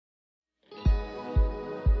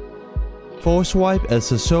Force wipe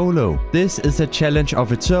as a solo. This is a challenge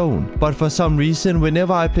of its own, but for some reason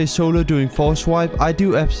whenever I play solo doing force wipe I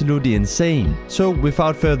do absolutely insane. So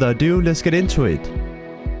without further ado, let's get into it.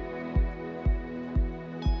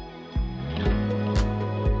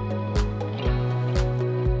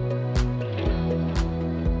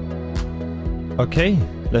 Okay,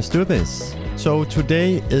 let's do this. So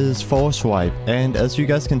today is force wipe, and as you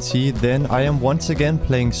guys can see, then I am once again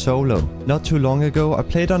playing solo. Not too long ago I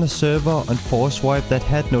played on a server on force wipe that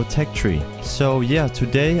had no tech tree. So yeah,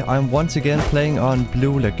 today I'm once again playing on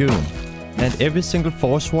Blue Lagoon. And every single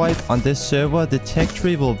force wipe on this server the tech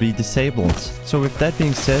tree will be disabled. So with that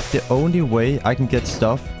being said, the only way I can get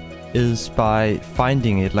stuff is by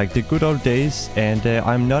finding it like the good old days, and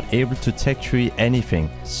I'm not able to tech tree anything.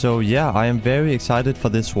 So yeah, I am very excited for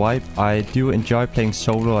this wipe. I do enjoy playing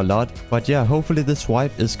solo a lot, but yeah, hopefully this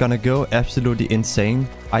wipe is gonna go absolutely insane.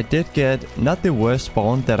 I did get not the worst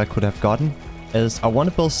spawn that I could have gotten, as I want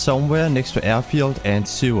to build somewhere next to airfield and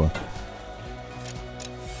sewer.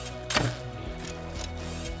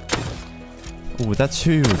 Oh, that's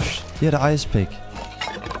huge. Yeah, the ice pick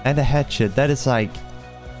and a hatchet. That is like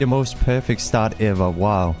the most perfect start ever.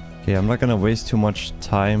 Wow. Okay, I'm not gonna waste too much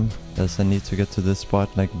time as I need to get to this spot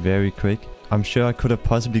like very quick. I'm sure I could have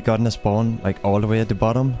possibly gotten a spawn like all the way at the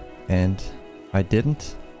bottom, and I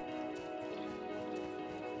didn't.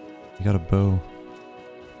 I got a bow.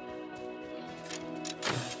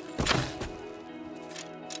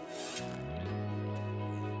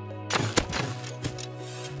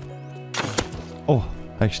 Oh,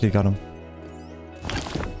 I actually got him.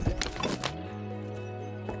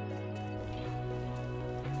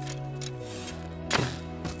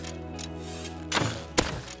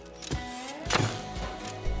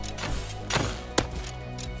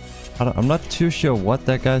 I'm not too sure what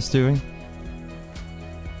that guy's doing.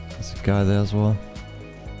 There's a guy there as well.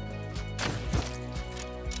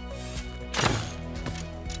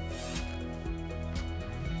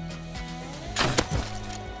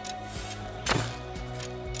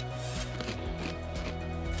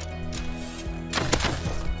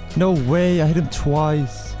 No way, I hit him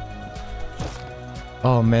twice.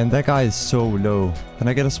 Oh man, that guy is so low. Can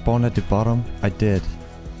I get a spawn at the bottom? I did.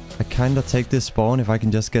 I kinda take this spawn if I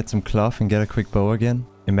can just get some cloth and get a quick bow again.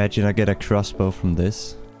 Imagine I get a crossbow from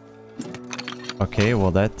this. Okay,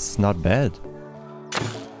 well that's not bad.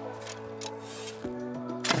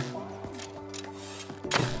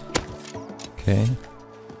 Okay.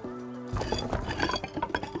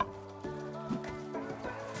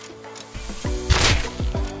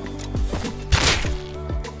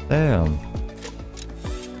 Damn.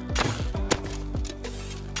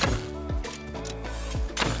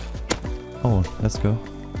 Oh, let's go.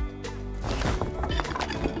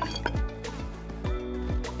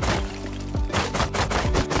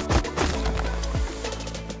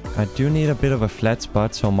 I do need a bit of a flat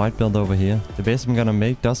spot, so I might build over here. The base I'm gonna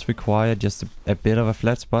make does require just a bit of a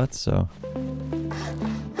flat spot, so...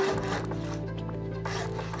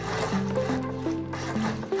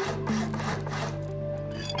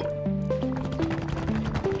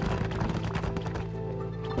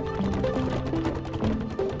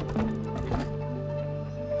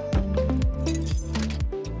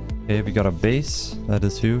 Okay, we got a base. That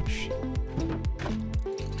is huge.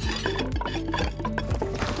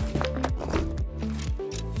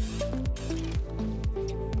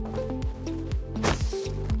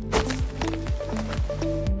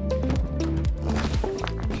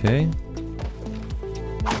 Okay.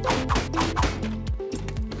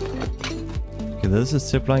 Okay, there's a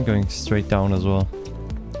zip line going straight down as well.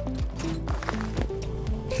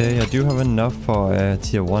 Okay, I do have enough for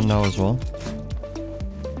tier 1 now as well.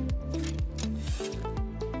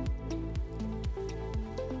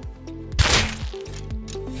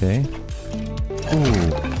 Okay.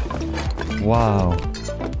 Ooh. Wow.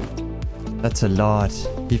 That's a lot.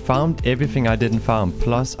 He found everything I didn't find.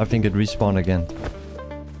 Plus, I think it respawned again.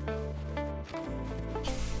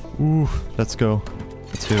 Ooh, let's go.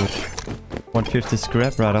 That's huge. 150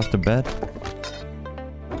 scrap right off the bat.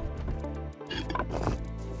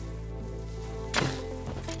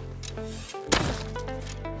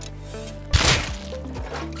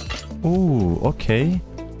 Ooh, okay.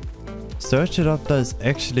 Search it up, that is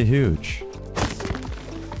actually huge.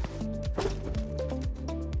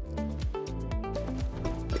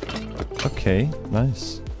 Okay,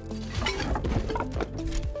 nice.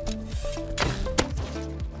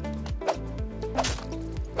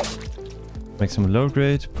 Make some low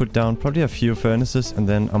grade, put down probably a few furnaces, and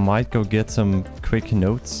then I might go get some quick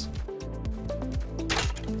notes.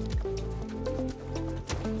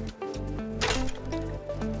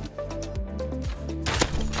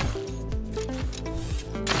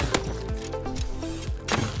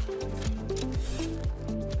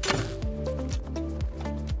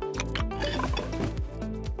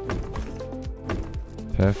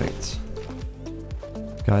 Perfect.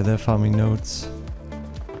 Guy there farming nodes.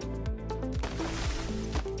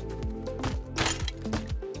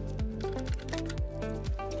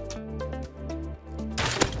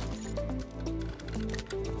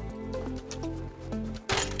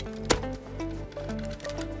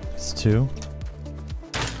 It's 2.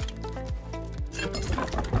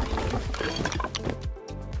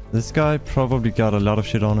 This guy probably got a lot of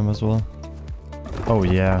shit on him as well. Oh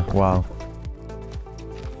yeah, wow.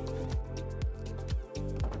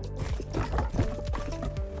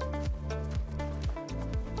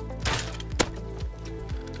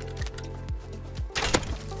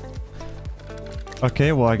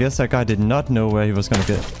 Okay, well I guess that guy did not know where he was gonna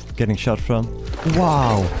getting shot from.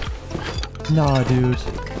 Wow. Nah, dude.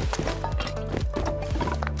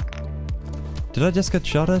 Did I just get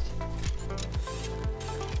shot at?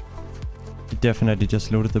 He definitely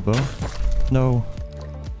just loaded the bow. No.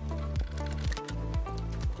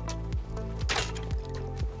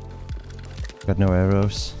 Got no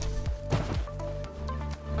arrows.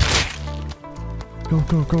 Go,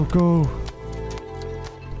 go, go, go!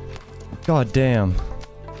 God damn.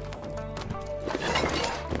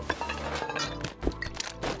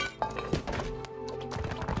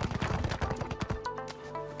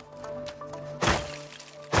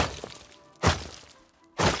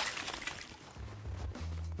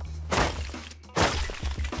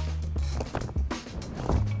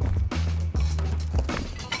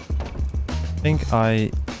 I think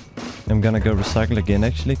I am gonna go recycle again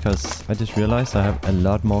actually, because I just realized I have a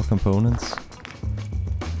lot more components.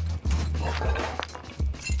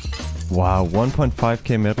 Wow,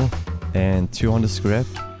 1.5k metal and 200 scrap.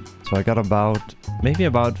 So I got maybe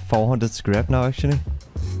about 400 scrap now actually.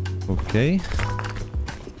 Okay.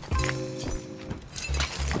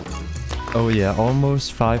 Oh yeah,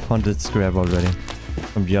 almost 500 scrap already.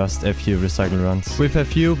 From just a few recycle runs. With a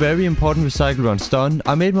few very important recycle runs done,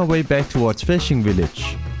 I made my way back towards Fishing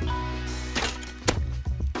Village.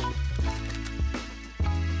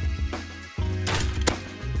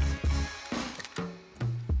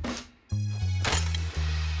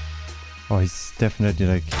 Oh, he's definitely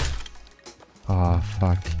like... Ah, oh,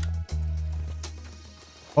 fuck.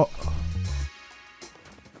 Oh.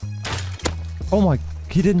 Oh my...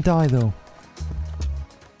 He didn't die though.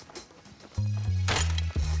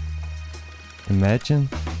 Imagine.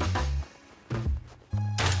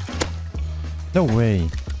 No way.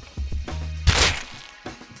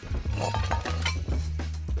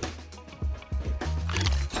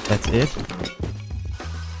 That's it?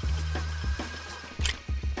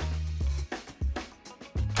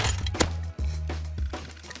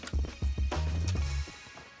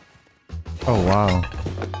 Oh wow.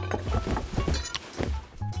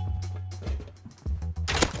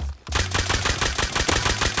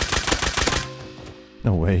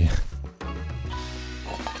 No way.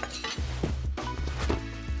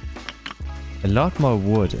 A lot more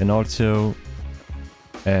wood and also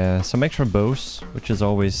some extra bows, which is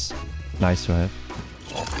always nice to have.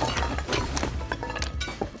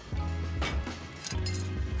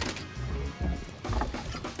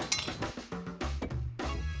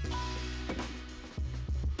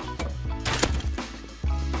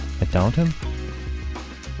 I downed him?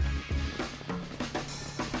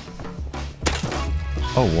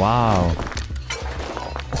 Oh wow,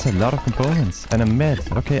 that's a lot of components. And a med,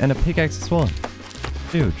 okay, and a pickaxe as well.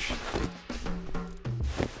 Huge.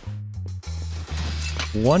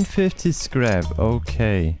 150 scrap,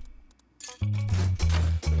 okay.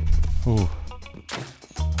 Ooh.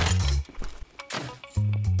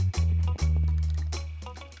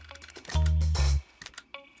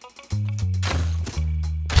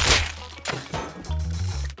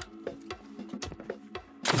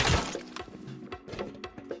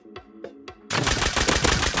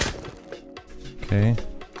 Okay.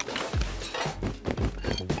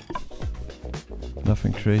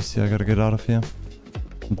 Nothing crazy, I gotta get out of here.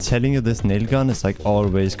 I'm telling you, this nail gun is like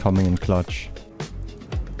always coming in clutch.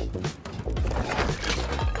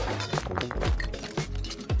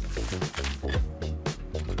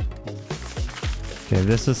 Okay,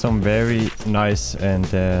 this is some very nice and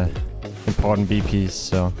important BPs,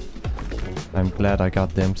 so I'm glad I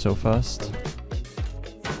got them so fast.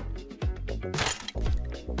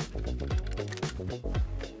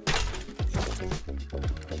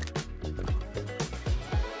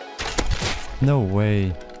 No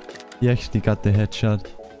way. He actually got the headshot.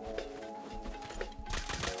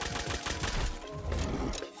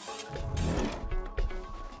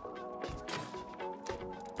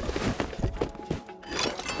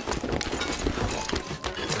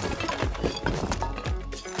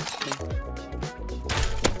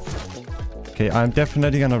 Okay, I'm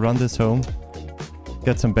definitely gonna run this home.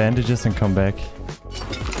 Get some bandages and come back.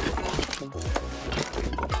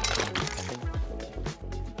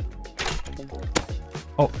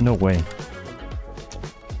 Oh, no way.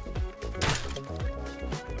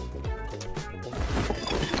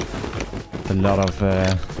 A lot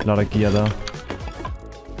of gear though.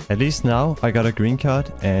 At least now I got a green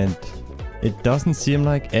card and it doesn't seem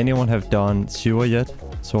like anyone have done Shure yet.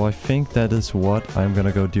 So I think that is what I'm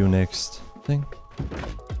gonna go do next. Thing.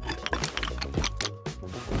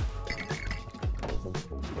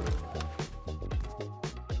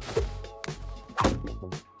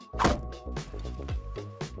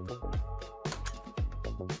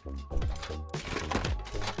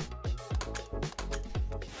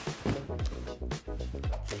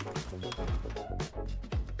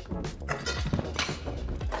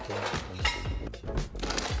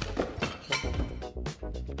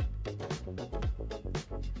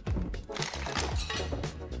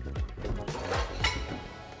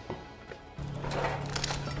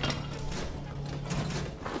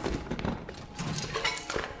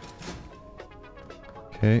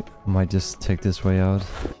 Okay, might just take this way out.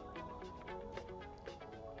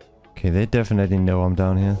 Okay, they definitely know I'm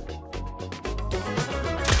down here.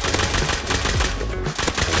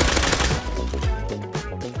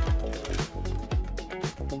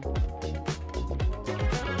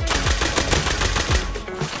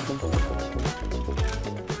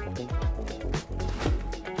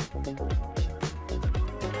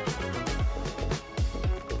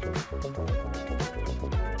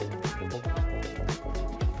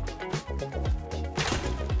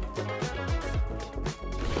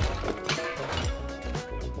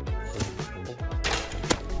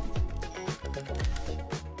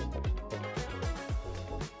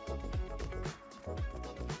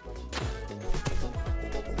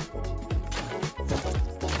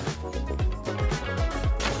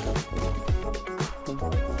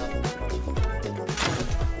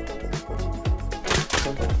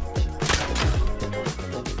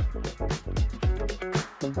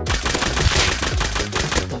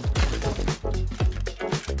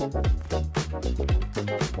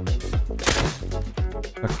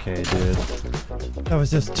 Okay, dude. That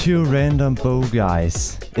was just two random bow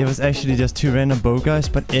guys. It was actually just two random bow guys,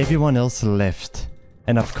 but everyone else left.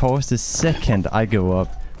 And of course, the second I go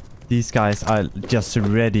up, these guys are just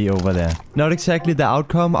ready over there. Not exactly the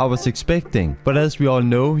outcome I was expecting, but as we all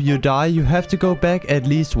know, you die, you have to go back at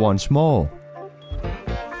least once more.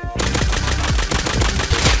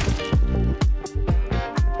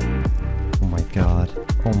 Oh my god.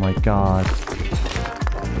 Oh my god.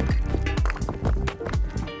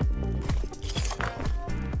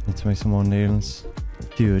 Need to make some more nails.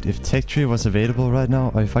 Dude, if tech tree was available right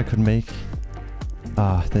now, or if I could make...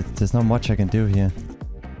 there's not much I can do here.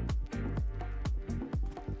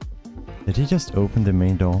 Did he just open the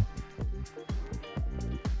main door?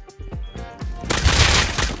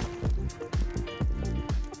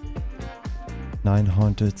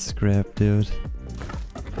 $900 scrap, dude.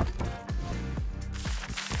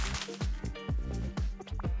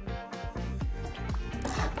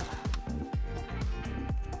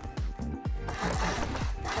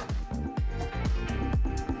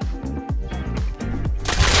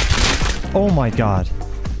 Oh my god.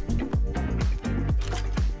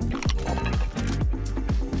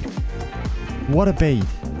 What a bait.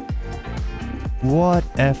 What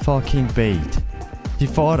a fucking bait. He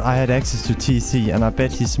thought I had access to TC and I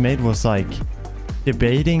bet his mate was like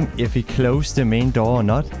debating if he closed the main door or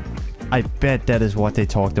not. I bet that is what they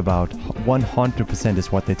talked about. 100%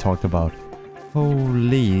 is what they talked about.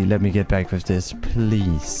 Holy, let me get back with this,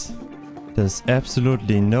 please. There's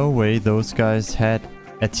absolutely no way those guys had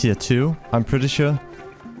a tier 2, I'm pretty sure.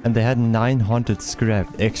 And they had 900 scrap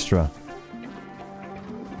extra.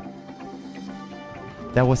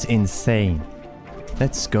 That was insane.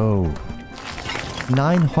 Let's go.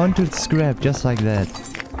 900 scrap just like that.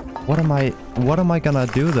 What am I gonna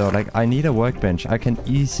do though? Like, I need a workbench. I can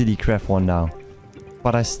easily craft one now.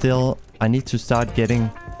 But I need to start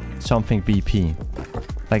getting something BP.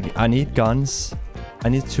 Like, I need guns. I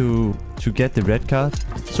need to get the red card.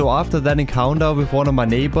 So after that encounter with one of my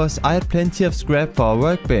neighbors, I had plenty of scrap for a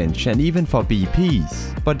workbench and even for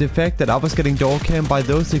BPs. But the fact that I was getting door camped by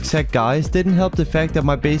those exact guys didn't help the fact that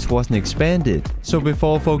my base wasn't expanded. So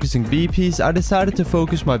before focusing BPs, I decided to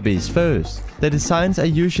focus my base first. The designs I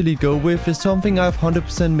usually go with is something I've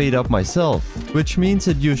 100% made up myself, which means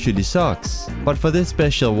it usually sucks. But for this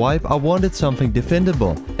special wipe, I wanted something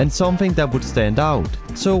defendable and something that would stand out.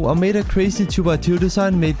 So I made a crazy 2x2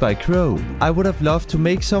 design made by Crow. code. I would have loved to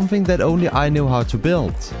make something that only I knew how to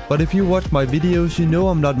build. But if you watch my videos, you know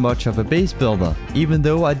I'm not much of a base builder, even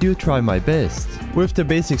though I do try my best. With the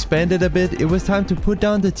base expanded a bit, it was time to put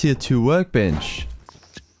down the tier 2 workbench.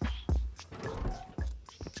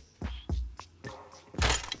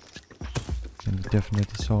 And he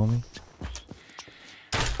definitely saw me.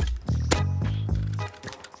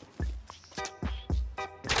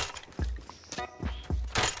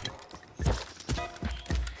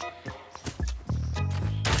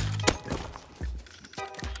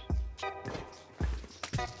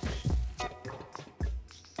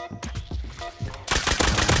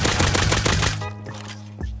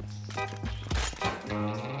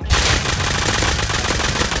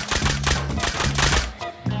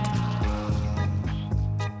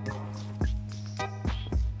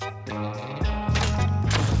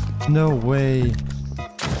 No way.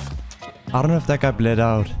 I don't know if that guy bled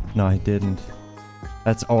out. No, he didn't.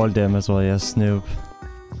 That's all them as well, yeah, Snoop.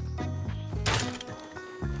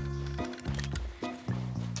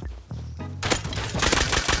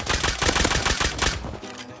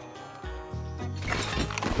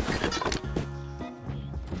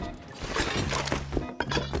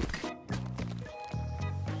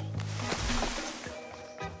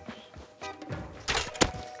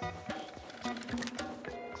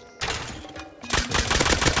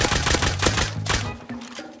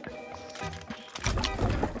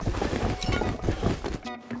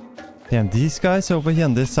 Damn, these guys over here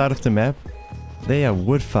on this side of the map, they are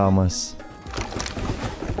wood farmers.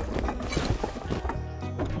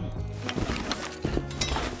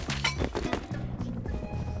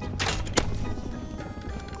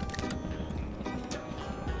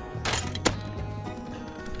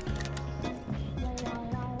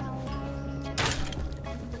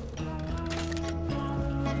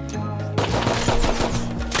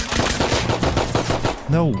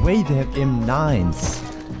 No way, they have M9s.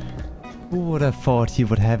 Who would have thought he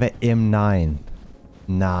would have an M9?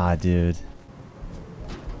 Nah, dude.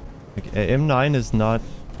 Like, a M9 is not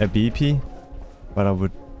a BP, but I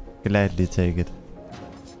would gladly take it.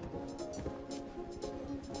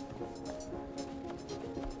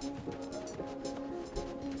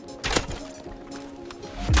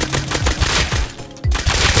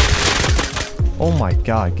 Oh my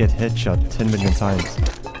god, get headshot 10 million times.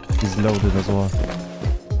 He's loaded as well.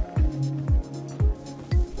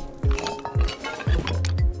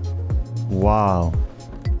 Wow.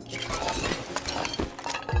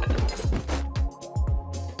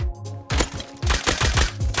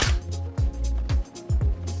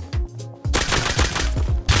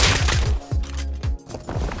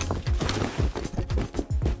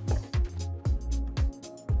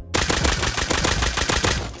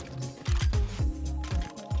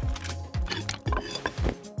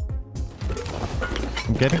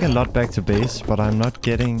 I'm getting a lot back to base, but I'm not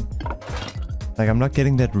getting... Like, I'm not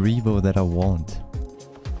getting that revo that I want.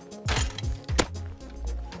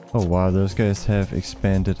 Oh wow, those guys have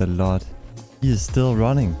expanded a lot. He is still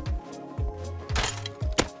running.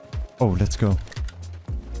 Oh, let's go.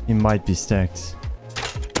 He might be stacked.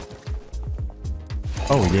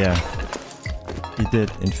 Oh yeah. He did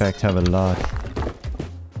in fact have a lot.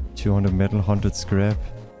 200 metal, 100 scrap.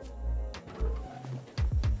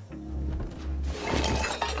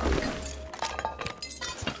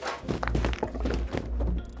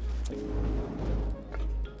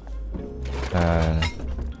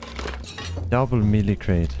 Double melee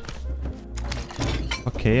crate.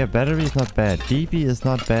 Okay, a battery is not bad. DB is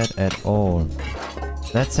not bad at all.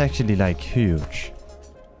 That's actually like huge.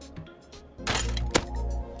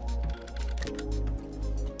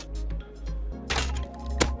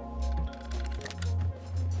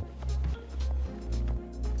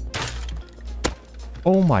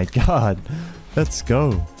 Oh my god. Let's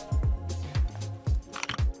go.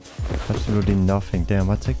 Absolutely nothing. Damn,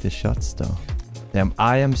 I'll take the shots though. Damn,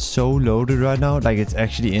 I am so loaded right now. Like, it's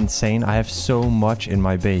actually insane. I have so much in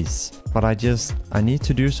my base. But I need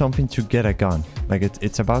to do something to get a gun. Like,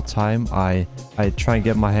 it's about time I try and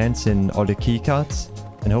get my hands in all the keycards.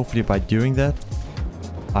 And hopefully by doing that,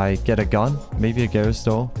 I get a gun. Maybe a garage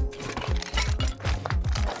door.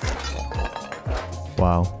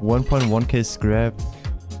 Wow. 1.1k scrap.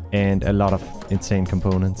 And a lot of insane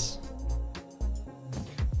components.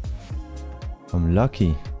 I'm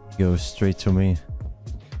lucky. Goes straight to me.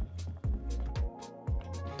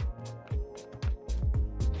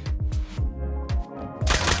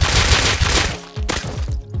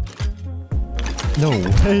 No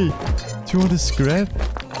way! 200 scrap?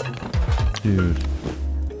 Dude.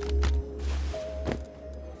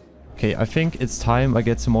 Okay, I think it's time I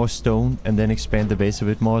get some more stone and then expand the base a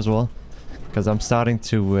bit more as well. because I'm starting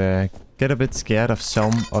to get a bit scared of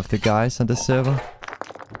some of the guys on the server.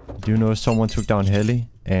 I do know someone took down Heli,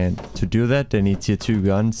 and to do that they need tier 2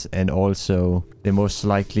 guns, and also they most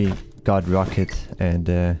likely got rocket and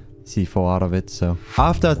C4 out of it. So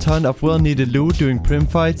after a ton of well-needed loot during prim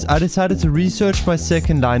fights, I decided to research my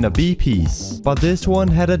second line of BPs. But this one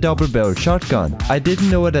had a double barrel shotgun. I didn't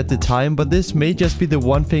know it at the time, but this may just be the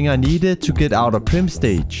one thing I needed to get out of prim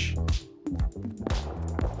stage.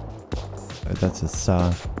 That's a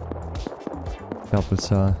SAR. Double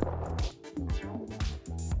SAR.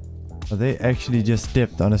 Oh, they actually just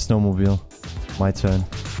dipped on a snowmobile. My turn.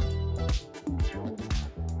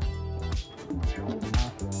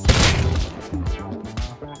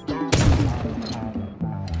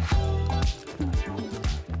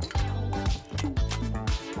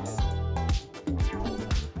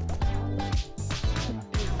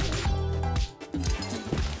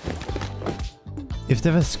 If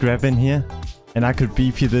there was scrap in here and I could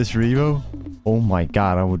BP this Revo, oh my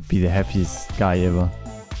god, I would be the happiest guy ever.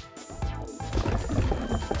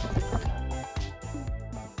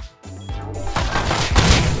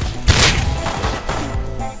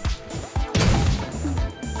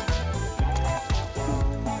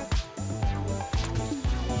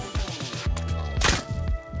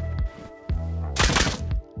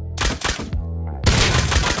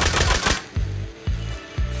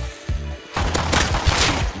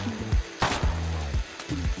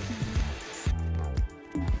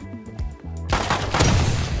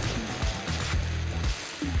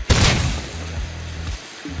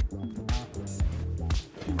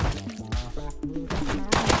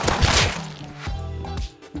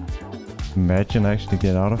 Imagine I actually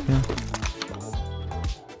get out of here.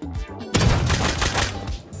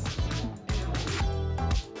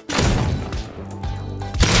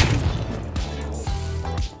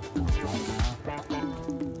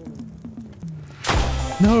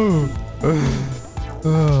 No!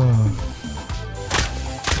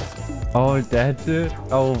 Oh, that's it?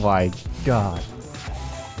 Oh my god.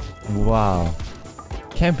 Wow.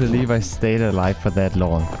 Can't believe I stayed alive for that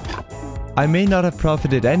long. I may not have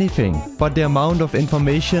profited anything, but the amount of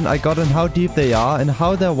information I got on how deep they are and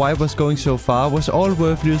how their wipe was going so far was all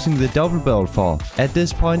worth using the double barrel for. At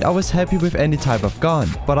this point I was happy with any type of gun,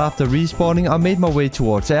 but after respawning I made my way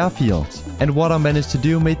towards airfields, and what I managed to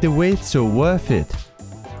do made the wait so worth it.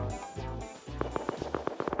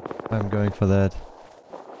 I'm going for that.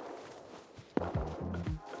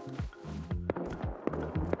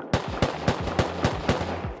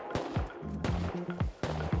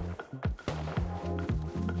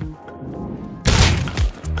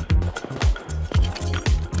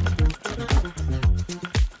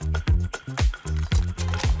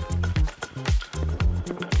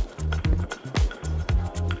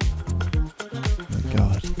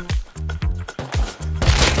 Go.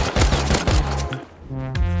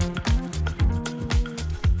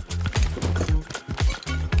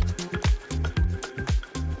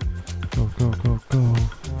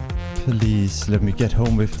 Please, let me get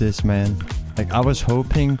home with this, man. Like, I was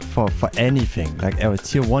hoping for anything. Like, a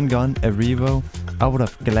tier 1 gun, a Revo. I would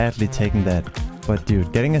have gladly taken that. But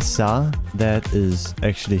dude, getting a SAR, that is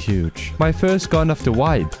actually huge. My first gun of the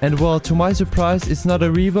wipe. And well, to my surprise, it's not a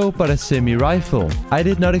Revo, but a semi-rifle. I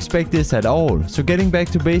did not expect this at all. So getting back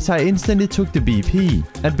to base, I instantly took the BP.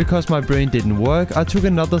 And because my brain didn't work, I took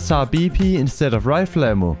another SAR BP instead of rifle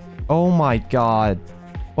ammo. Oh my god.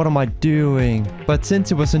 What am I doing? But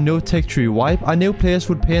since it was a no tech tree wipe, I knew players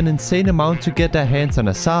would pay an insane amount to get their hands on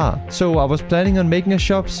a SAR. So I was planning on making a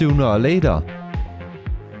shop sooner or later.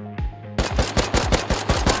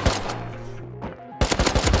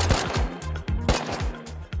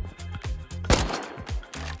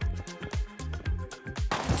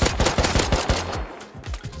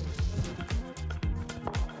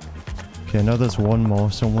 Okay, I know there's one more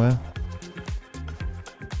somewhere.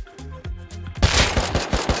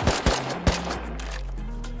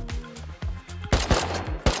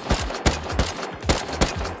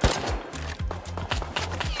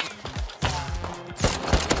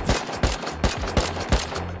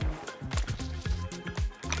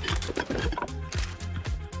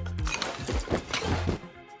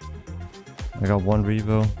 I got one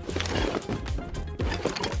Revo.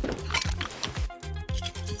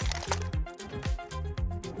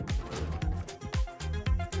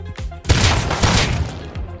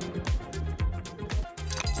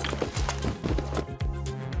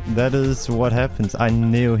 That is what happens. I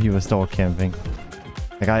knew he was dog camping.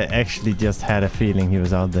 Like, I actually just had a feeling he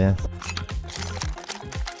was out there.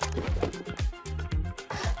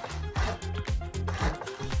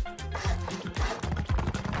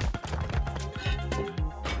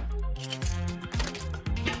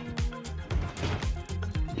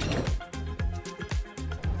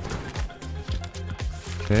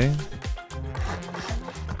 Okay.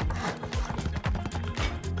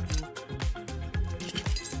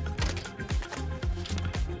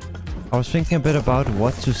 I was thinking a bit about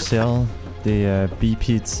what to sell the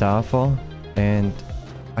BP Tsar for, and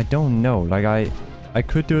I don't know. Like I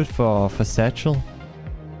could do it for Satchel.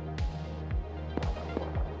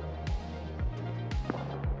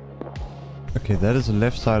 Okay, that is the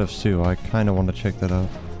left side of Sue. I kind of want to check that out.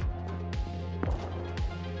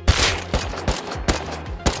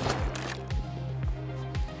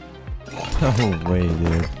 No way,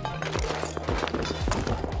 dude.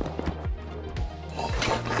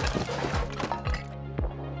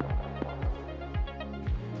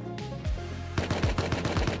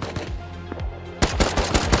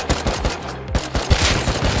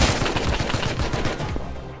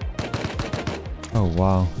 Oh,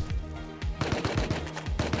 wow.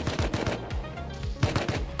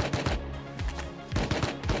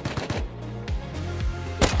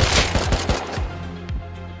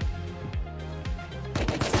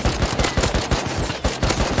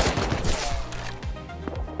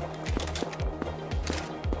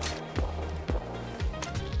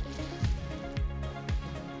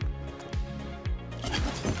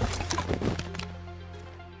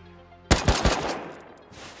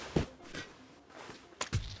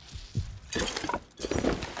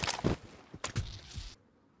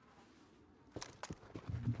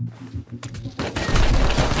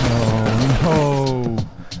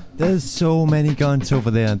 There's so many guns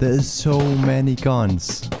over there. There is so many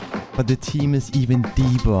guns. But the team is even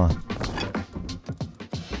deeper.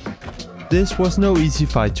 This was no easy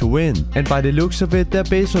fight to win, and by the looks of it, their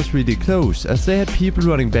base was really close, as they had people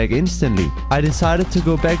running back instantly. I decided to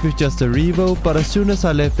go back with just a revo, but as soon as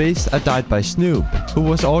I left base, I died by Snoop, who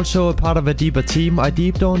was also a part of a deeper team I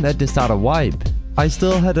deeped on at the start of wipe. I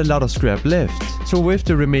still had a lot of scrap left, so with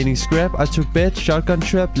the remaining scrap I took bed, shotgun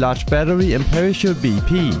trap, large battery and parachute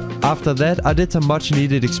BP. After that I did some much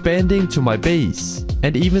needed expanding to my base.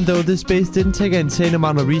 And even though this base didn't take an insane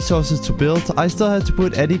amount of resources to build, I still had to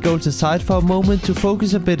put any goals aside for a moment to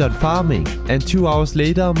focus a bit on farming. And 2 hours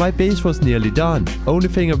later my base was nearly done. Only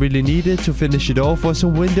thing I really needed to finish it off was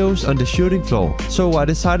some windows on the shooting floor. So I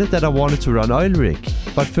decided that I wanted to run oil rig.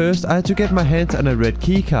 But first I had to get my hands on a red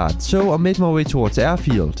keycard, so I made my way towards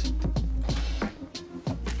airfield.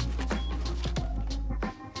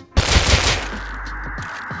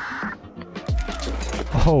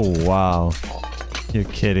 Oh wow. You're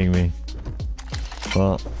kidding me.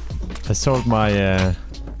 Well, I sold my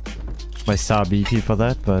my SAR BP for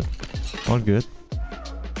that, but all good.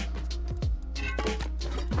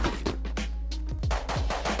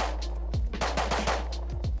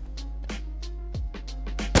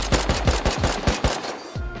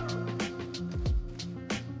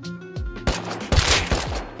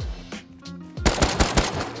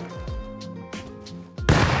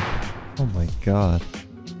 Oh my god.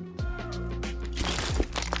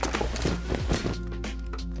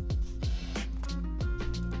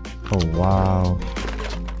 Oh wow.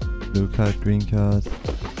 Blue card, green card.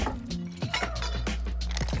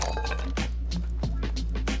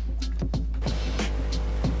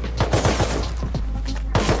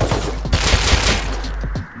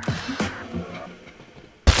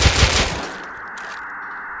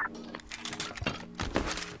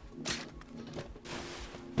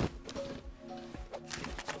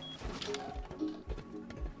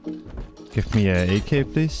 Give me a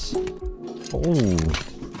AK, please. Oh.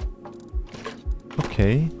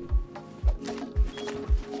 Okay.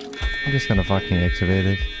 I'm just gonna fucking activate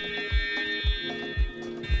it.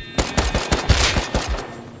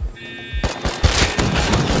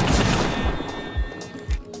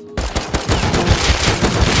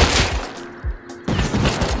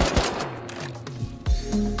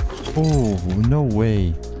 Oh, no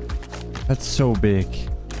way. That's so big.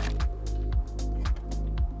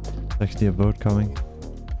 Actually a boat coming.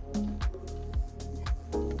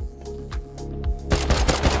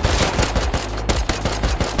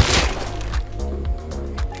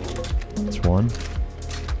 It's one.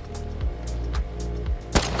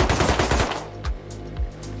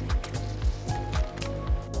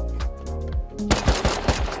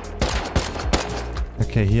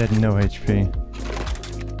 Okay, he had no HP.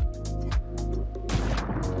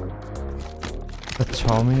 A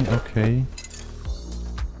Tommy, okay.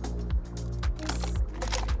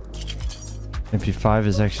 MP5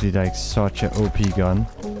 is actually like such a OP gun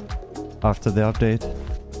after the update.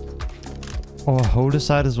 Oh, holder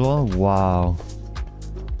side as well? Wow.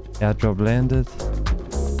 Airdrop landed.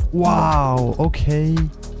 Wow, okay.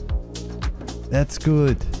 That's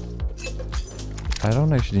good. I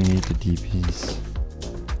don't actually need the DPs.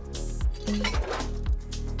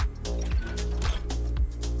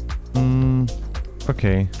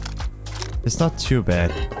 Okay. It's not too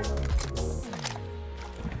bad.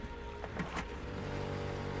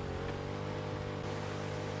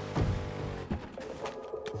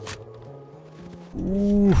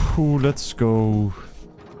 Ooh, let's go.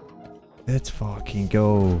 Let's fucking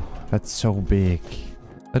go. That's so big.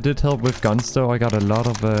 I did help with guns though. I got a lot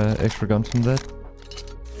of extra guns from that.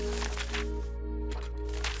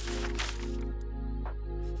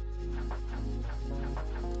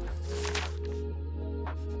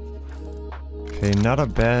 Okay, not a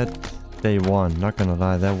bad day one. Not gonna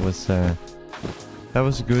lie, that was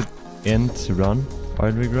a good end to run.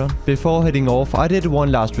 Oil rig run. Before heading off, I did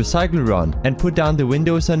one last recycle run and put down the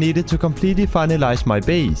windows I needed to completely finalize my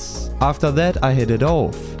base. After that, I headed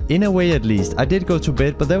off. In a way at least, I did go to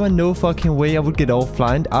bed, but there was no fucking way I would get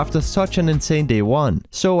offline after such an insane day one.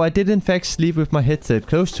 So I did in fact sleep with my headset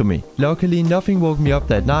close to me. Luckily, nothing woke me up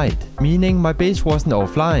that night, meaning my base wasn't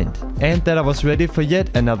offline and that I was ready for yet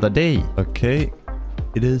another day. Okay,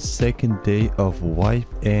 it is second day of wipe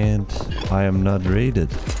and I am not raided.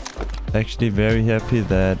 Actually very happy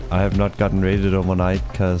that I have not gotten raided overnight,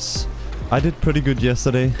 because I did pretty good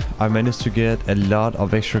yesterday. I managed to get a lot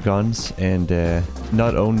of extra guns, and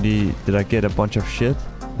not only did I get a bunch of shit,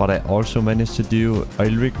 but I also managed to do a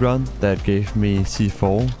oil rig run that gave me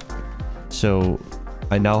C4. So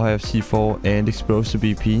I now have C4 and explosive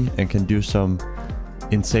BP and can do some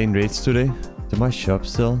insane raids today. To my shop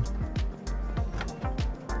still.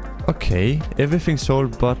 Okay, everything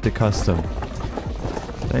sold but the custom.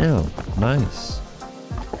 Damn, nice.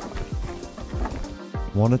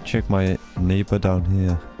 Wanna check my neighbor down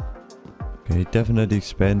here. Okay, definitely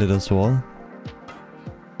expanded as well.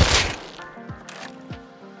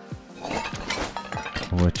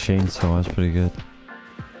 Oh, a chainsaw, that's pretty good.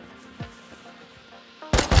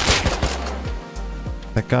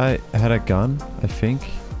 That guy had a gun, I think.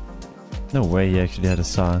 No way he actually had a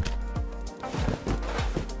saw.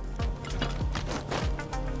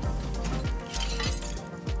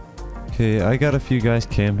 Okay, I got a few guys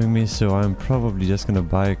camping me, so I'm probably just gonna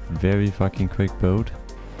buy a very fucking quick boat.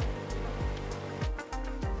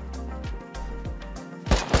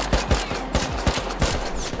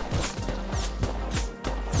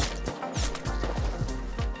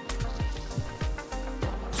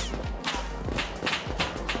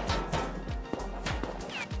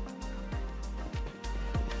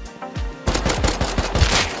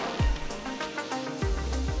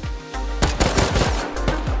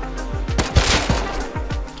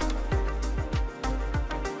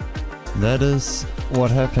 That is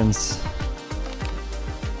what happens.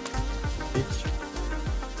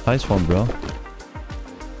 Nice one, bro.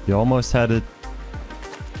 You almost had it.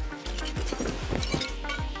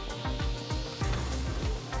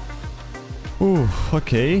 Ooh,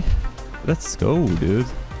 okay. Let's go, dude.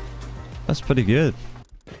 That's pretty good.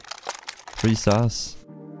 3 stars.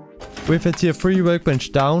 With a tier 3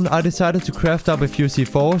 workbench down, I decided to craft up a few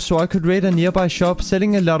C4 so I could raid a nearby shop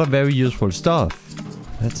selling a lot of very useful stuff.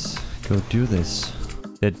 Let's go do this.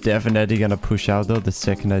 They're definitely gonna push out though the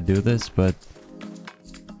second I do this, but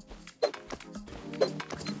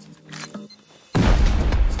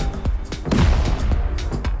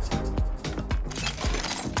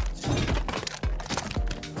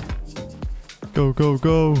go, go,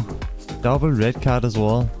 go. Double red card as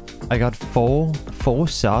well. I got four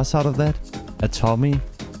SARs out of that. A Tommy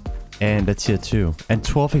and a tier 2. And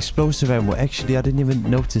 12 explosive ammo. Actually, I didn't even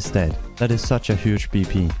notice that. That is such a huge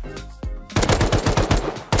BP.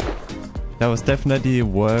 That was definitely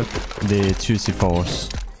worth the 2 C4s.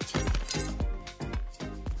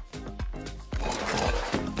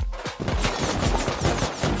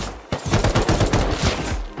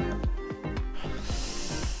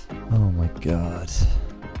 Oh my god.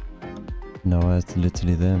 No, it's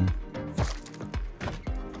literally them.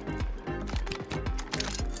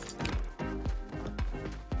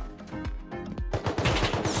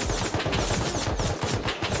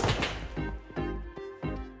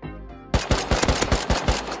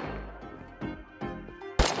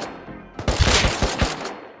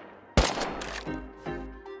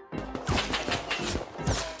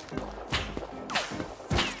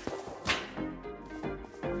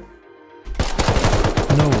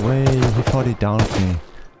 No way, he 40 downed me.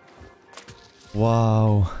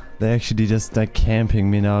 Wow, they're actually just like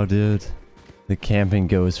camping me now, dude. The camping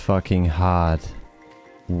goes fucking hard.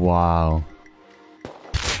 Wow.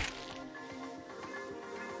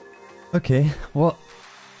 Okay, well,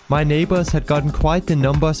 My neighbors had gotten quite the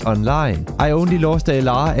numbers online. I only lost a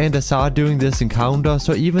LR and a SAR during this encounter,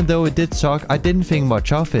 so even though it did suck, I didn't think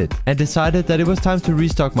much of it, and decided that it was time to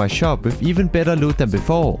restock my shop with even better loot than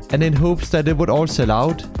before, and in hopes that it would all sell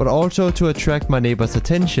out, but also to attract my neighbors'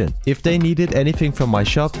 attention. If they needed anything from my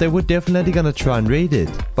shop, they were definitely gonna try and raid it.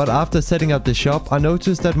 But after setting up the shop, I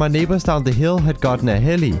noticed that my neighbors down the hill had gotten a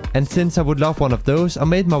heli, and since I would love one of those, I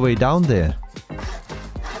made my way down there.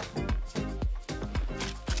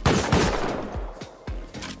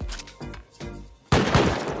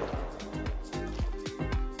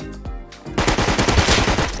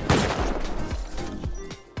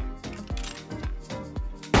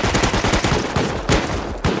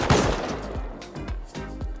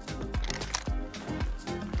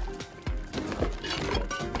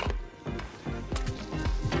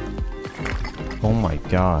 Oh my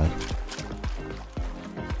god.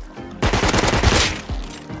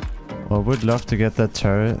 Well, I would love to get that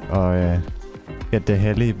turret or get the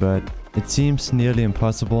heli, but it seems nearly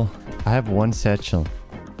impossible. I have one satchel,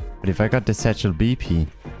 but if I got the satchel BP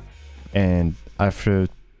and I threw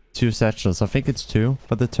 2 satchels, I think it's 2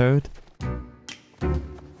 for the turret.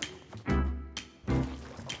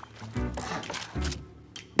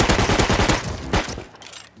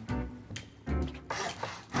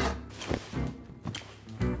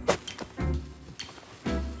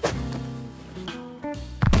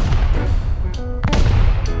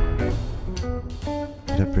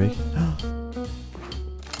 Break.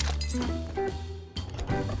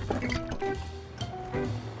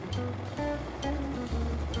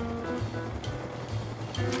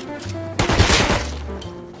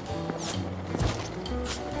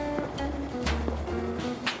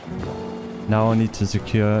 Now I need to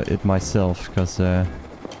secure it myself, because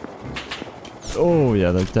oh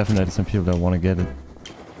yeah, there's definitely some people that want to get it.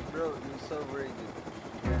 Bro, you're so rated.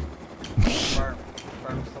 Yeah.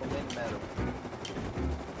 Farm so many metal.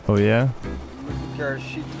 Oh yeah? You secure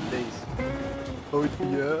shit days. Oh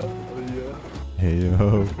yeah, oh yeah. Hey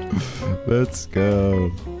yo, let's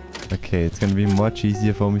go. Okay, it's gonna be much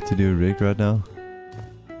easier for me to do a rig right now.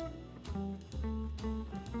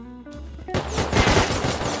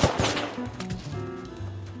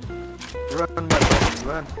 Run, my friend,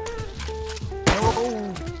 run. No!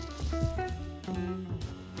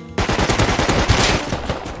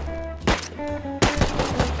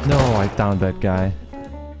 No, I downed that guy.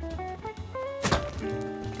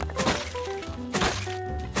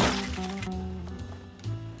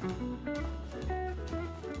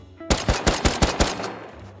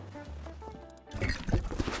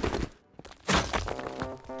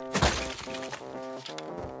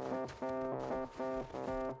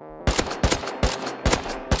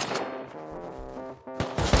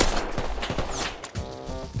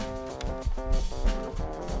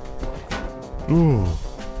 Ooh.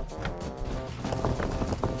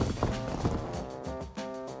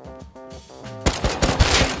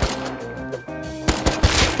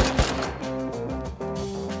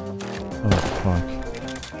 Oh fuck.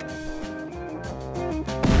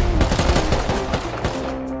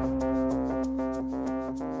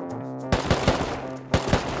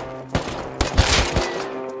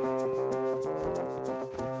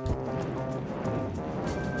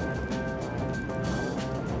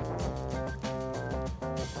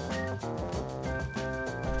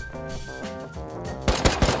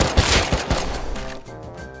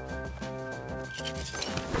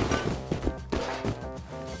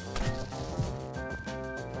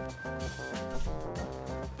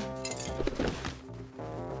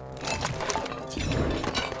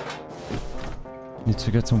 Need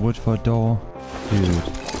to get some wood for a door. Dude.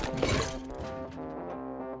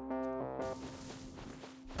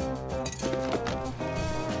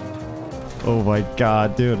 Oh my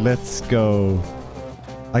god, dude, let's go.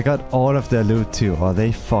 I got all of their loot too, or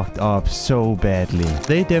they fucked up so badly.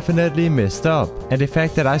 They definitely messed up. And the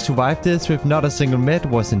fact that I survived this with not a single med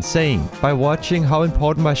was insane. By watching how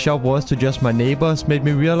important my shop was to just my neighbors made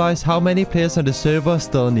me realize how many players on the server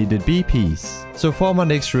still needed BPs. So for my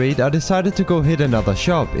next raid, I decided to go hit another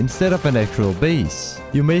shop instead of an actual base.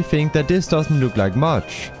 You may think that this doesn't look like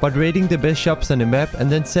much, but raiding the best shops on the map and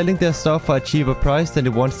then selling their stuff for a cheaper price than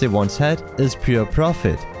the ones they once had is pure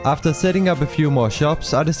profit. After setting up a few more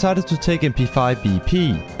shops, I decided to take MP5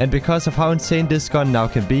 BP, and because of how insane this gun now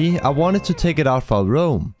can be, I wanted to take it out for a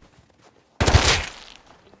roam.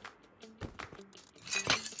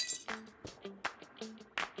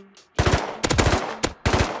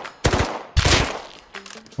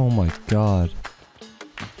 Oh my god.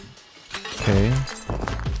 Okay.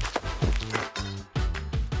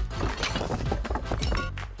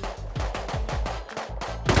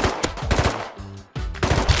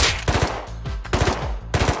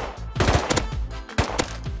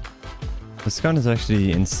 This gun is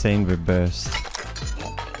actually insane with burst.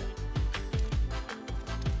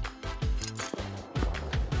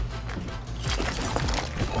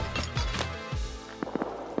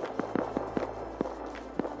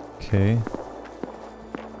 Okay.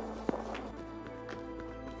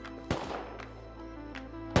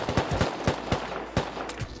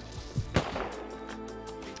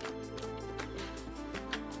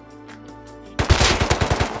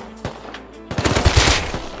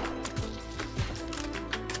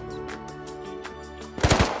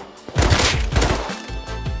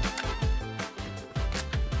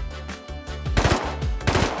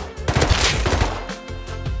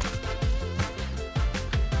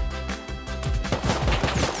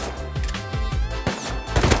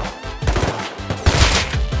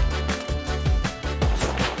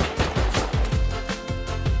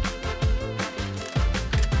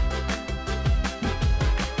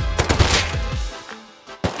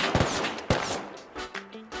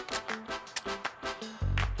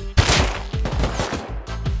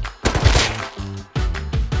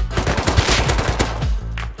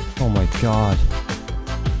 Oh my god.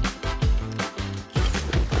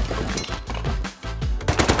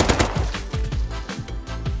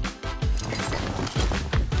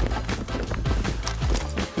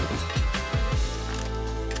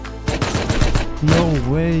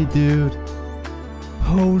 No way, dude.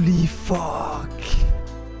 Holy fuck.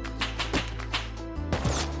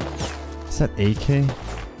 Is that AK?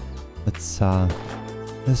 That's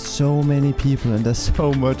there's so many people and there's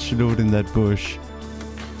so much loot in that bush.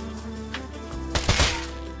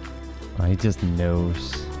 He just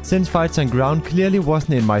knows. Since fights on ground clearly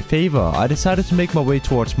wasn't in my favor, I decided to make my way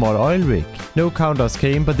towards small oil rig. No counters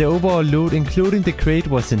came, but the overall loot including the crate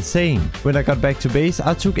was insane. When I got back to base,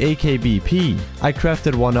 I took AKBP. I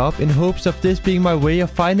crafted one up in hopes of this being my way of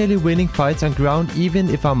finally winning fights on ground even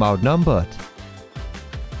if I'm outnumbered.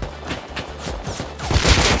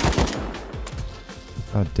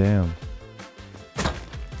 God damn.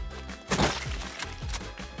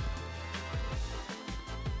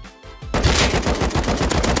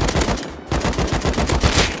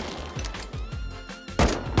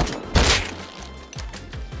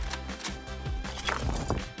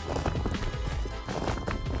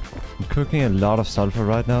 Cooking a lot of sulfur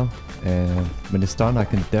right now, and when it's done I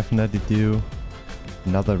can definitely do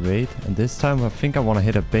another raid, and this time I think I want to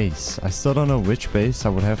hit a base. I still don't know which base. I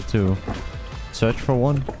would have to search for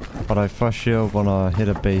one, but I for sure want to hit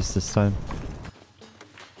a base this time.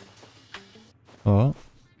 Oh,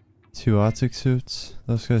 2 Arctic suits.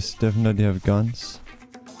 Those guys definitely have guns.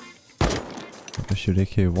 I shoot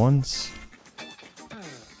AK-1s.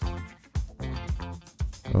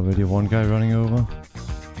 Already one guy running over.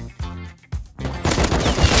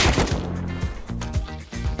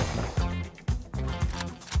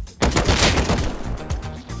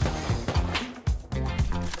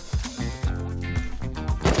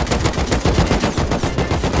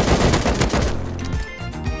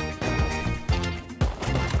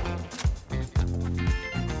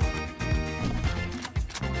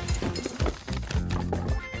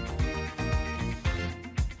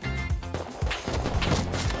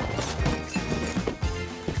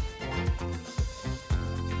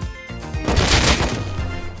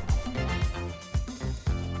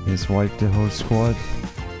 Just wipe the whole squad.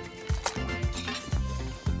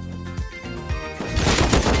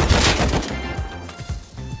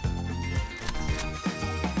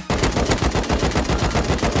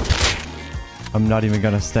 I'm not even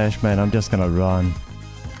gonna stash, man. I'm just gonna run.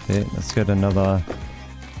 Okay, let's get another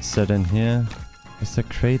set in here. It's a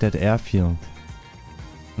crate at airfield.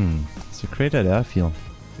 It's a crate at airfield.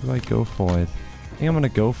 Do I go for it? I think I'm gonna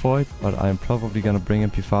go for it, but I'm probably gonna bring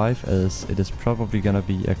MP5 as it is probably gonna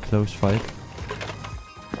be a close fight.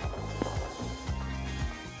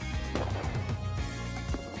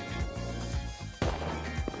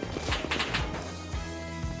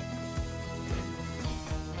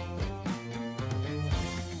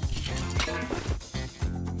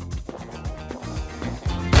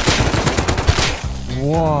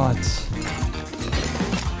 What?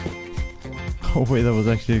 Oh wait, there was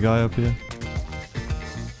actually a guy up here.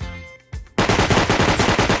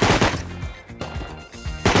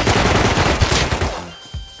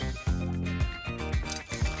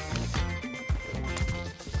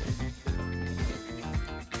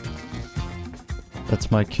 That's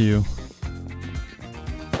my cue.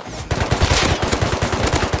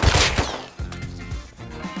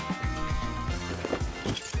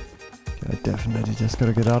 Okay, I definitely just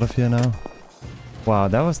gotta get out of here now. Wow,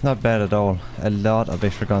 that was not bad at all. A lot of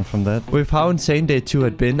extra guns from that. With how insane day 2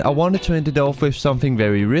 had been, I wanted to end it off with something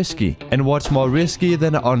very risky. And what's more risky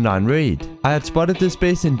than an online raid? I had spotted this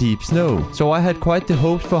base in deep snow, so I had quite the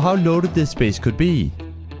hopes for how loaded this base could be.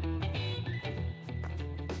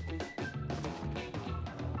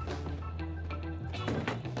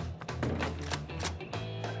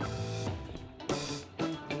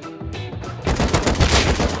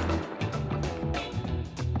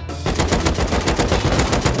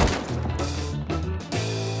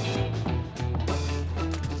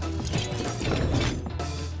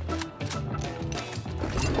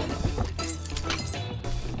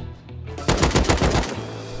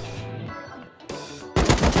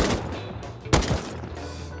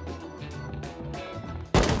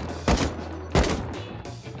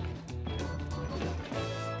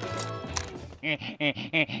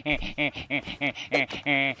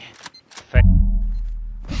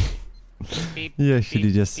 You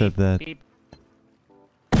actually just said that. I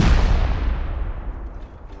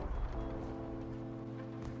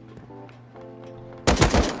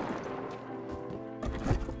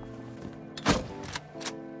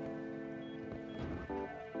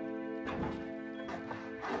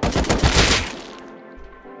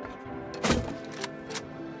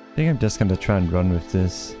think I'm just gonna try and run with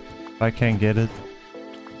this. If I can't get it,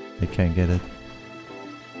 I can't get it.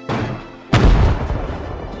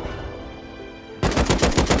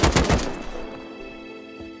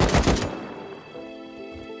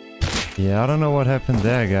 Yeah, I don't know what happened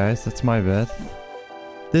there, guys. That's my bad.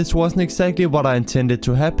 This wasn't exactly what I intended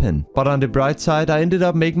to happen, but on the bright side, I ended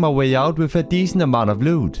up making my way out with a decent amount of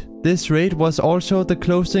loot. This raid was also the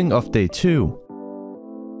closing of day 2.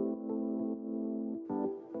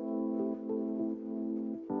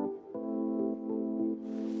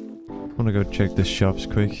 I'm gonna go check the shops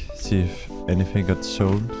quick, see if anything got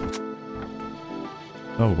sold.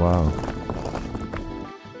 Oh wow.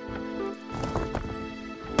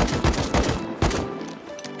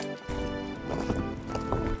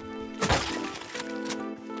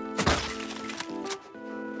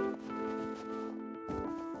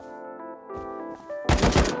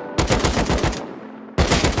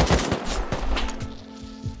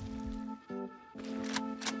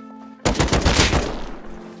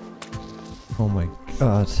 Oh my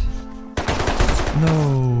god.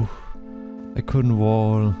 No. I couldn't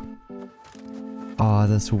wall. Ah,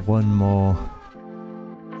 there's one more.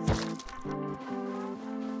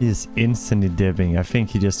 He is instantly dipping. I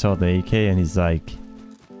think he just saw the AK and he's like,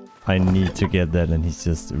 I need to get that, and he's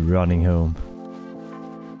just running home.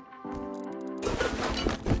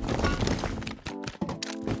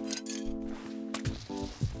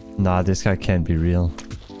 Nah, this guy can't be real.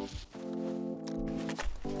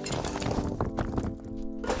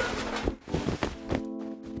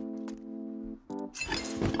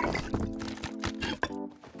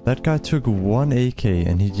 That guy took one AK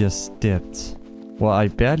and he just dipped. Well, I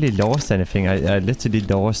barely lost anything. I literally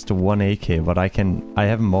lost one AK, but I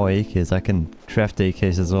have more AKs. I can craft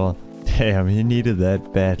AKs as well. Damn, he needed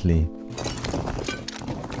that badly.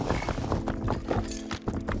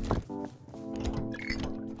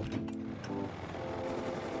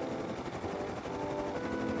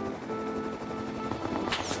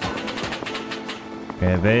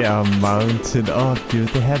 Yeah, they are mounted up, dude.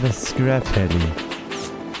 They have a scrap heli.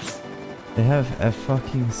 They have a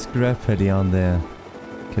fucking scrap heli on there.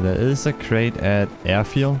 Okay, there is a crate at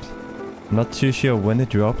airfield. I'm not too sure when it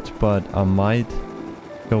dropped, but I might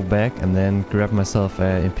go back and then grab myself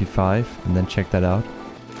a MP5 and then check that out.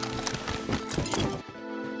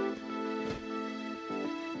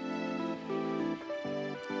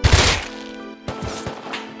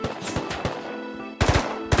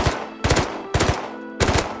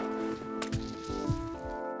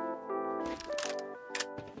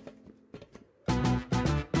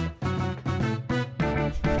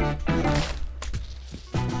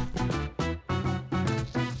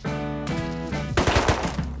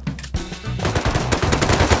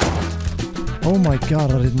 Oh my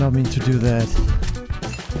god, I did not mean to do that.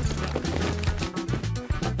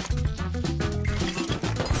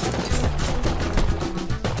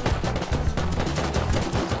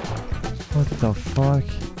 What the fuck?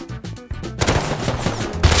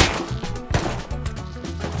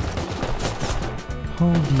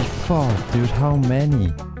 Holy fuck, dude, how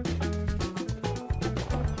many?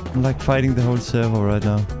 I'm like fighting the whole server right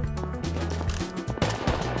now.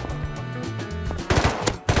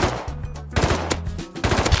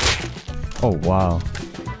 Oh wow.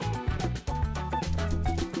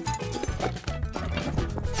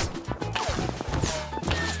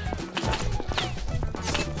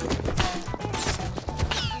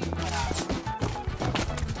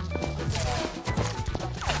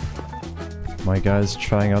 My guy's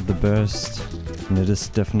trying out the burst, and it is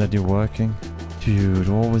definitely working. Dude,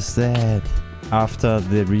 what was that? After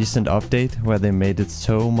the recent update where they made it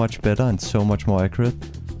so much better and so much more accurate.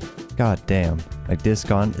 God damn. Like, this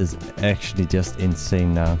gun is actually just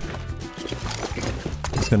insane now.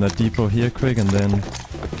 Just gonna depot here quick and then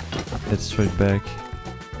head straight back.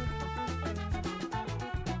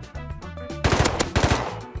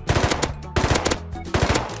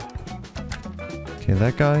 Okay,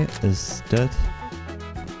 that guy is dead.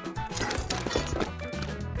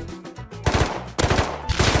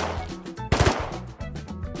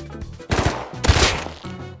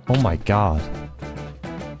 Oh my god.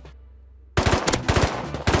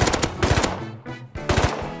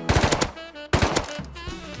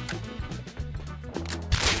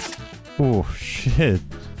 Oh shit.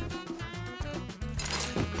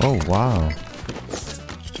 Oh wow.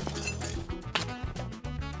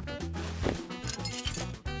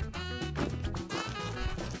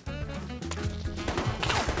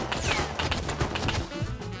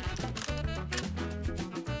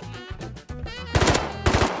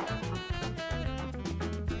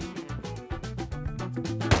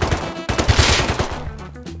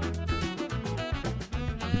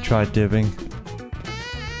 Try dipping.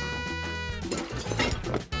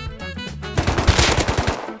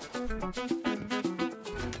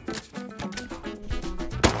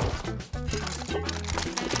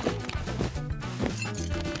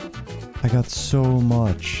 I got so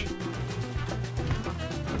much.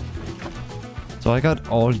 So I got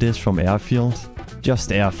all this from airfield.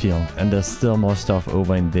 Just airfield. And there's still more stuff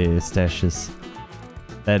over in the stashes.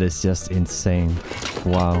 That is just insane.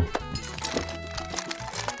 Wow.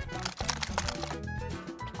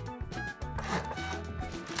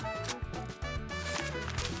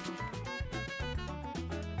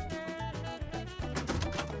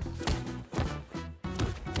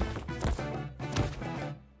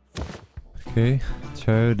 Okay,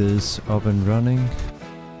 turret is up and running.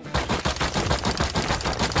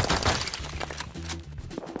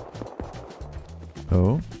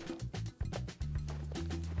 Oh.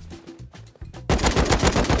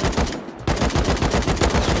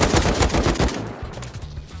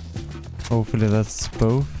 Hopefully that's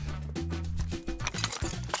both.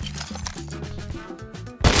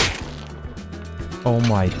 Oh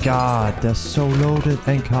my god, they're so loaded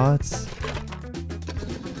and cards.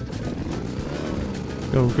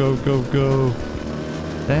 Go, go, go, go.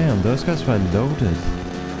 Damn, those guys were loaded.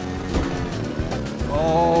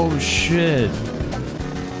 Oh, shit.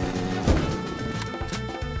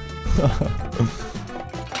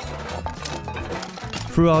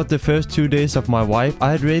 Throughout the first 2 days of my wipe,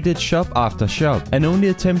 I had raided shop after shop and only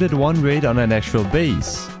attempted one raid on an actual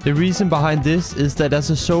base. The reason behind this is that as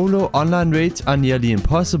a solo, online raids are nearly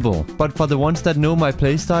impossible. But for the ones that know my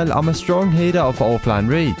playstyle, I'm a strong hater of offline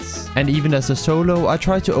raids. And even as a solo, I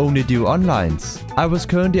try to only do onlines. I was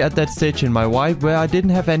currently at that stage in my wipe where I didn't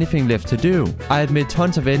have anything left to do. I had made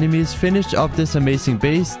tons of enemies, finished up this amazing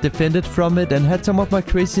base, defended from it and had some of my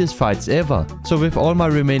craziest fights ever. So with all my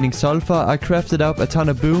remaining sulfur, I crafted up a ton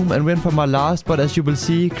of boom and went for my last, but as you will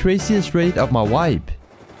see, craziest raid of my wipe.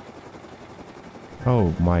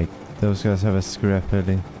 Oh my, those guys have a scrap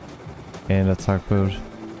heli and a tugboat.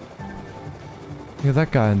 Look at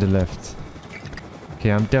that guy on the left.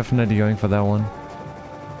 Okay, I'm definitely going for that one.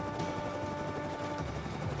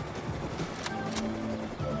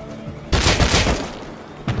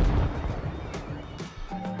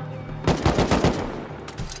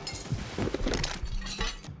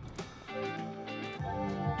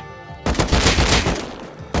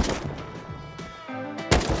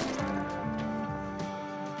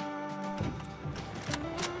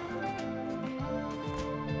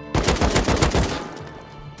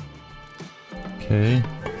 Okay.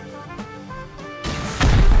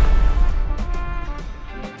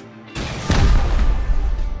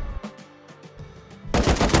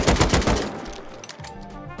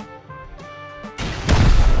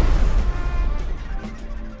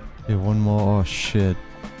 Okay, one more. Oh shit.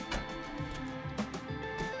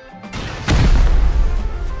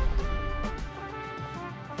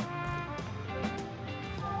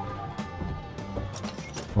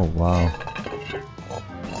 Oh wow.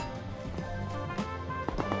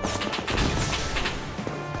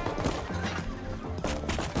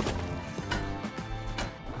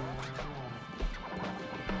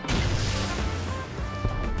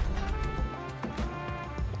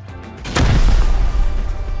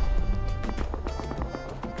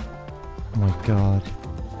 Oh my god.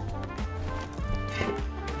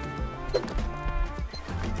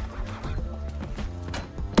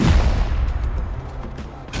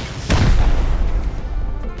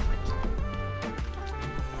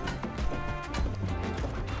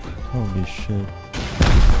 Holy shit.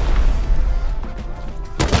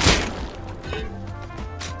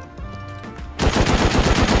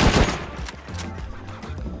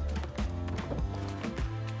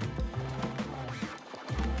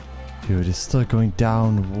 Dude, it's still going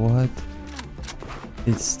down. What?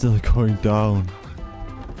 It's still going down.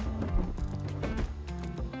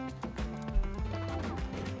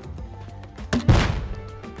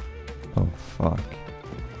 Oh, fuck.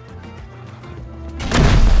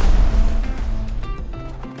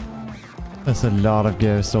 That's a lot of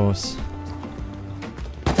gyrosaurs.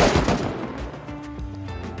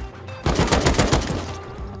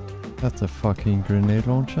 That's a fucking grenade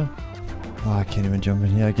launcher. Oh, I can't even jump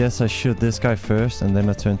in here. I guess I shoot this guy first and then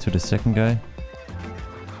I turn to the second guy.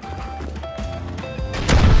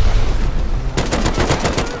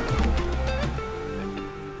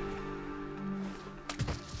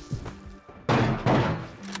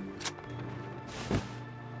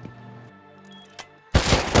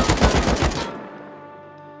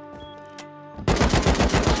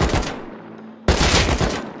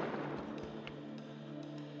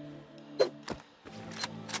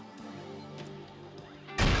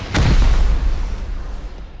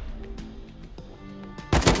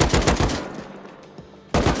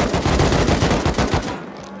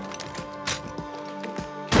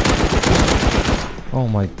 Oh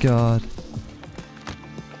my god.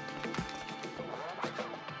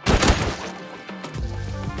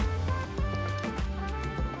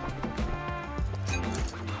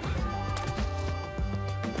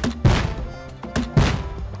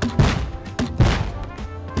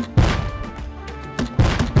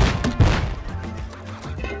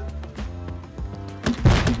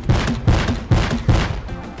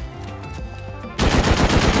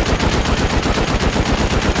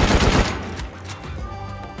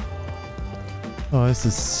 Oh, this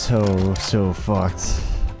is so fucked.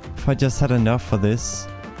 If I just had enough for this.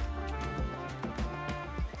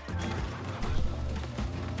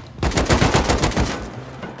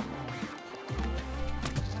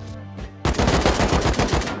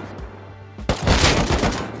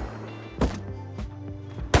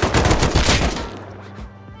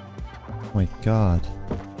 Oh my god.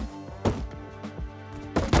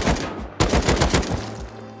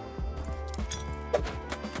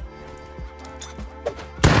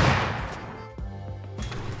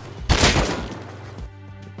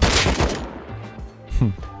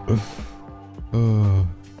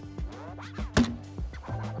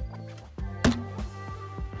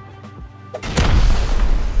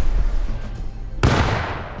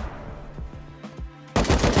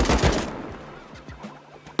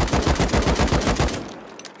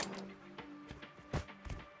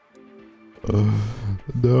 Oh.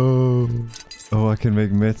 No. Oh, I can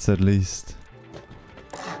make meds at least.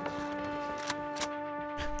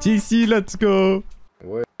 GC, let's go.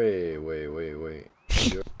 Wait.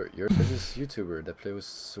 You're this YouTuber that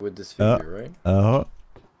plays with this figure, right?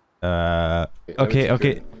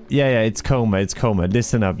 Okay. Yeah, it's Coma,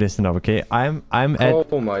 Listen up, okay? I'm at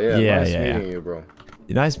Coma, yeah. Nice meeting you, bro.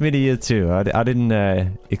 Nice meeting you too. I didn't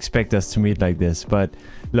expect us to meet like this, but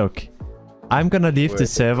look, I'm gonna leave the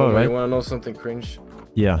server, Coma, right? You wanna know something cringe?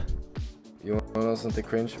 Yeah. You wanna know something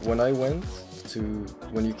cringe? When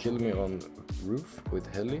you killed me on roof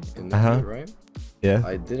with Heli in Nvidia, right? Yeah.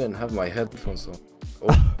 I didn't have my headphones on.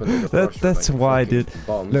 That's why, dude.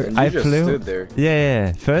 Look, I flew. Stood there.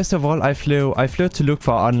 Yeah. First of all, I flew to look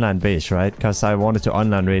for online base, right? Because I wanted to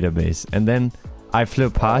online raid a base, and then I flew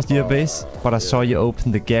past your base, but I saw you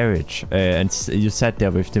open the garage, and you sat there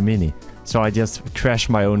with the mini. So I just crashed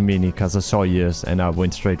my own mini because I saw yours, and I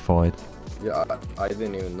went straight for it. Yeah, I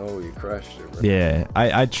didn't even know you crashed it, bro. Yeah,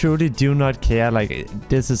 I truly do not care. Like,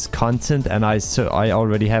 this is content, and I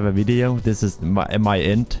already have a video. This is my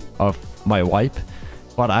end of my wipe.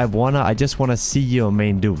 But I just wanna see your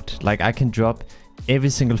main loot. Like, I can drop every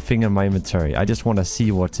single thing in my inventory. I just wanna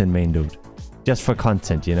see what's in main loot, just for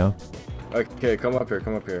content, you know. Okay, come up here.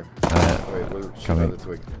 Wait, we'll shoot out the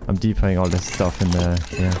twig. I'm depoting all this stuff in there.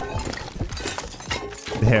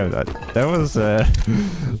 Yeah, that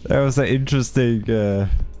was an interesting.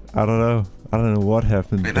 I don't know what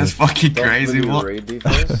happened. Wait, that's fucking crazy. What? Raid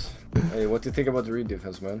defense? Hey, what do you think about the raid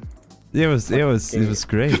defense, man? It was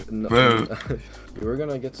great. No, Bro. You were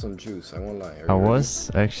gonna get some juice. I won't lie. I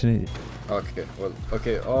was actually. Okay. Well.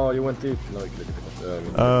 Okay. Oh, you went deep. No, you didn't.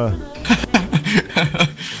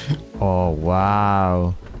 Oh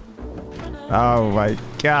wow. Oh my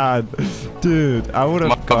god, dude! I would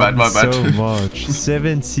have gotten so much.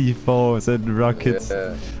 7 C4s and rockets.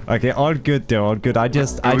 Yeah. Okay, all good though, all good. I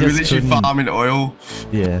just literally farming oil.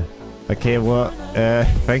 Yeah. Okay, well,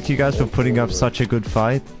 thank you guys for putting up such a good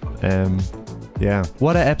fight. Yeah.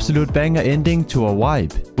 What an absolute banger ending to a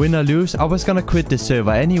wipe. Win or lose, I was gonna quit the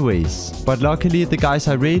server anyways. But luckily the guys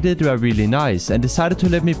I raided were really nice and decided to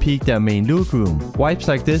let me peek their main loot room. Wipes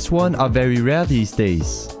like this one are very rare these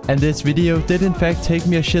days. And this video did in fact take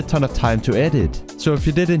me a shit ton of time to edit. So if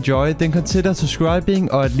you did enjoy, then consider subscribing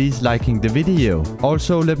or at least liking the video.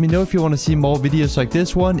 Also, let me know if you want to see more videos like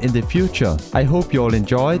this one in the future. I hope you all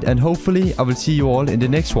enjoyed and hopefully I will see you all in the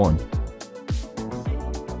next one.